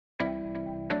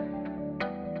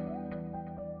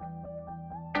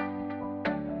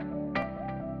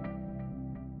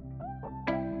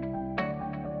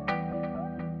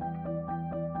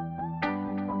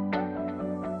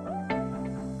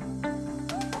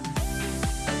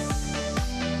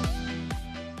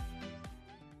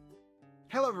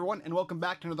everyone, and welcome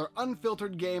back to another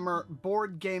Unfiltered Gamer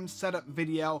board game setup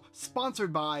video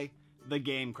sponsored by The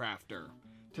Game Crafter.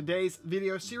 Today's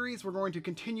video series, we're going to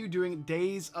continue doing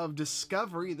Days of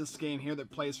Discovery, this game here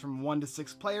that plays from 1 to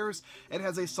 6 players. It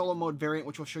has a solo mode variant,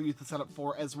 which we'll show you the setup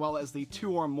for, as well as the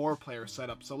 2 or more player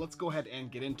setup. So let's go ahead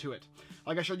and get into it.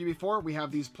 Like I showed you before, we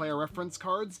have these player reference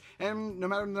cards, and no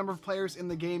matter the number of players in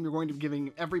the game, you're going to be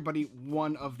giving everybody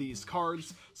one of these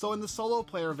cards. So in the solo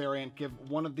player variant, give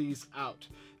one of these out.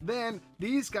 Then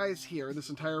these guys here, this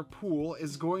entire pool,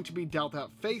 is going to be dealt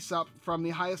out face up from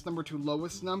the highest number to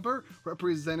lowest number,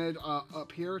 represented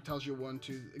up here. It tells you 1,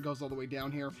 2, it goes all the way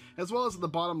down here, as well as at the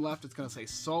bottom left it's going to say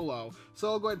solo. So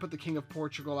I'll go ahead and put the King of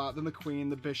Portugal out, then the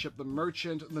Queen, the Bishop, the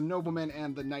Merchant, the Nobleman,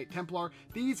 and the Knight Templar.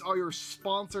 These are your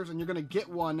sponsors, and you're going to get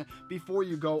one before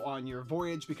you go on your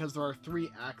voyage, because there are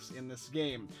 3 acts in this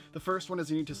game. The first one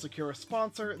is you need to secure a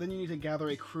sponsor, then you need to gather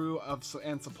a crew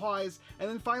and supplies, and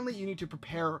then finally you need to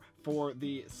prepare for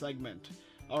the segment.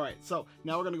 Alright, so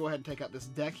now we're going to go ahead and take out this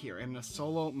deck here in a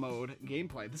solo mode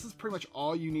gameplay. This is pretty much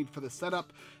all you need for the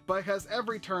setup, because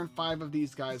every turn 5 of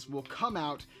these guys will come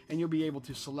out and you'll be able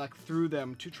to select through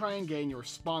them to try and gain your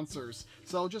sponsors.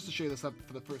 So just to show you this up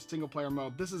for the first single player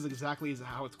mode, this is exactly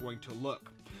how it's going to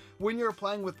look. When you're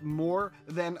playing with more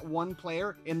than 1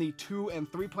 player in the 2 and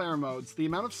 3 player modes, the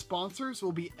amount of sponsors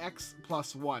will be X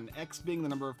plus 1, X being the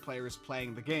number of players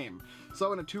playing the game.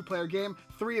 So in a 2-player game,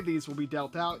 3 of these will be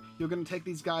dealt out. You're going to take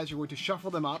these guys, you're going to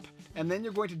shuffle them up, and then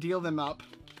you're going to deal them up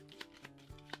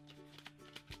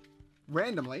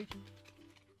randomly.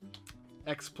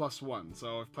 X plus 1.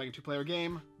 So if playing a 2-player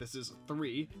game, this is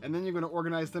 3, and then you're going to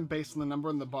organize them based on the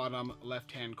number in the bottom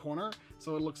left-hand corner.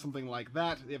 So it looks something like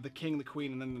that. You have the King, the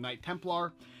Queen, and then the Knight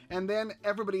Templar. And then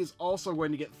everybody is also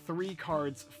going to get 3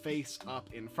 cards face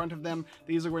up in front of them.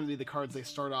 These are going to be the cards they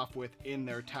start off with in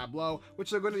their tableau, which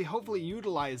they're going to be hopefully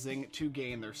utilizing to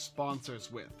gain their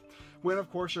sponsors with. When,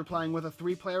 of course, you're playing with a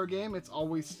 3-player game, it's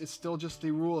still just the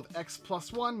rule of X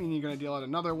plus 1, meaning you're going to deal out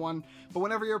another one. But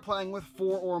whenever you're playing with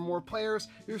 4 or more players,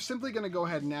 you're simply going to go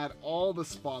ahead and add all the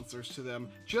sponsors to them.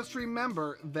 Just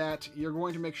remember that you're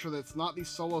going to make sure that it's not the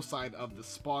solo side of the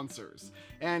sponsors,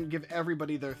 and give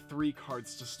everybody their 3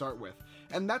 cards to start with.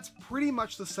 And that's pretty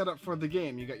much the setup for the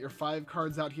game. You got your 5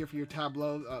 cards out here for your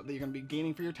tableau that you're going to be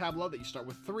gaining for your tableau, that you start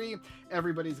with 3.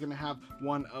 Everybody's going to have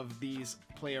one of these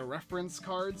player reference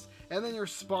cards, and then your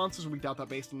sponsors will be dealt out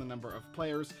based on the number of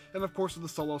players, and of course with the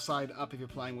solo side up if you're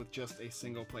playing with just a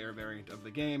single player variant of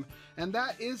the game. And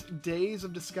that is Days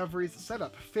of Discovery's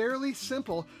setup. Fairly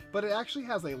simple, but it actually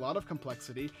has a lot of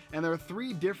complexity, and there are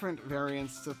 3 different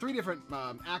variants, so 3 different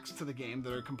acts to the game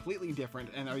that are completely different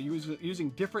and are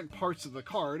using different parts of the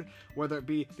card, whether it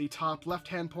be the top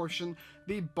left-hand portion,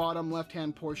 the bottom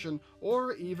left-hand portion,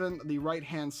 or even the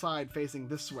right-hand side facing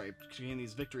this way to gain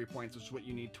these victory points, which is what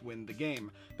you need to win the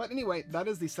game. But anyway, that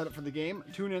is the setup for the game.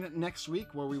 Tune in next week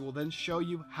where we will then show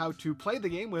you how to play the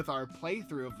game with our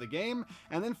playthrough of the game,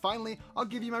 and then finally I'll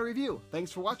give you my review.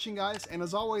 Thanks for watching, guys, and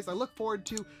as always, I look forward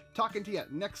to talking to you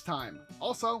next time.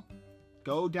 Also,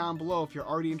 go down below if you're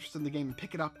already interested in the game and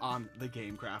pick it up on The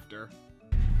Game Crafter.